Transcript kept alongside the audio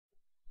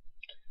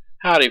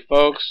Howdy,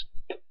 folks.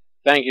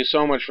 Thank you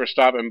so much for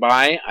stopping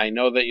by. I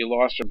know that you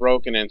lost or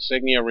broke an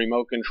Insignia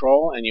remote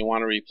control and you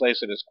want to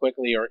replace it as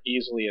quickly or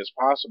easily as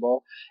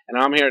possible. And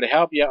I'm here to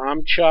help you.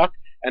 I'm Chuck,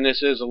 and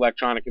this is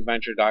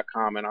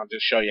electronicadventure.com, and I'll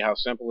just show you how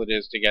simple it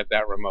is to get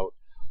that remote.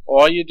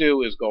 All you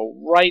do is go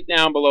right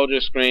down below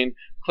this screen,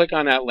 click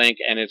on that link,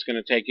 and it's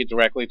going to take you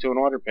directly to an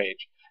order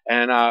page.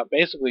 And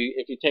basically,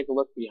 if you take a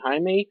look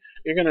behind me,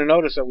 you're going to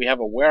notice that we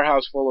have a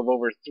warehouse full of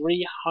over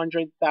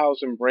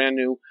 300,000 brand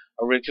new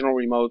original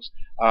remotes,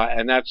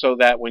 and that's so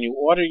that when you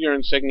order your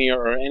Insignia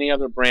or any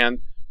other brand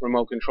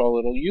remote control,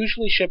 it'll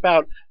usually ship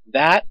out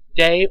that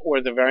day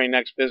or the very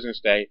next business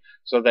day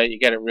so that you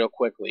get it real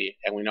quickly,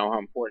 and we know how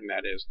important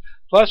that is.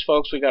 Plus,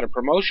 folks, we got a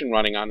promotion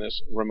running on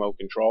this remote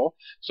control,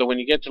 so when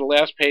you get to the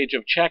last page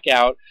of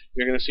checkout,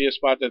 you're going to see a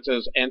spot that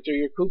says enter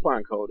your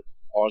coupon code.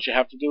 All you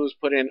have to do is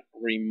put in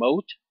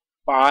remote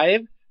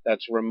 5,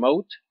 that's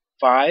remote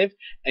 5,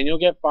 and you'll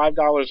get $5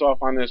 off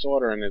on this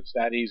order, and it's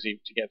that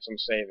easy to get some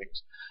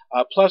savings.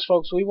 Plus,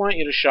 folks, we want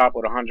you to shop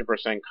with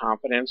 100%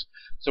 confidence,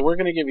 so we're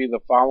going to give you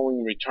the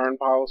following return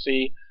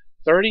policy.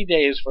 30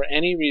 days for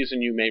any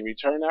reason you may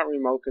return that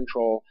remote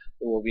control.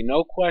 There will be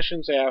no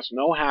questions asked,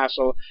 no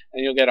hassle,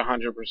 and you'll get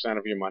 100%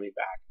 of your money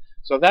back.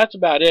 So that's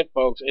about it,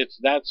 folks. It's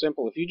that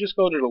simple. If you just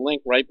go to the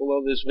link right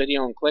below this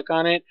video and click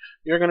on it,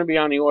 you're going to be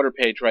on the order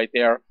page right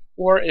there.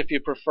 Or if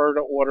you prefer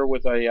to order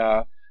with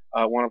a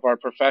one of our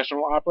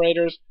professional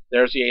operators,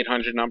 there's the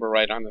 800 number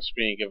right on the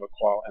screen. Give a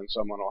call and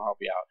someone will help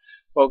you out.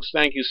 Folks,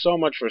 thank you so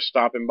much for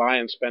stopping by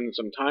and spending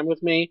some time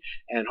with me,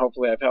 and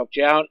hopefully I've helped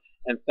you out.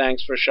 And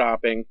thanks for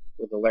shopping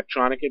with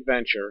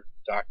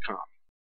electronicadventure.com.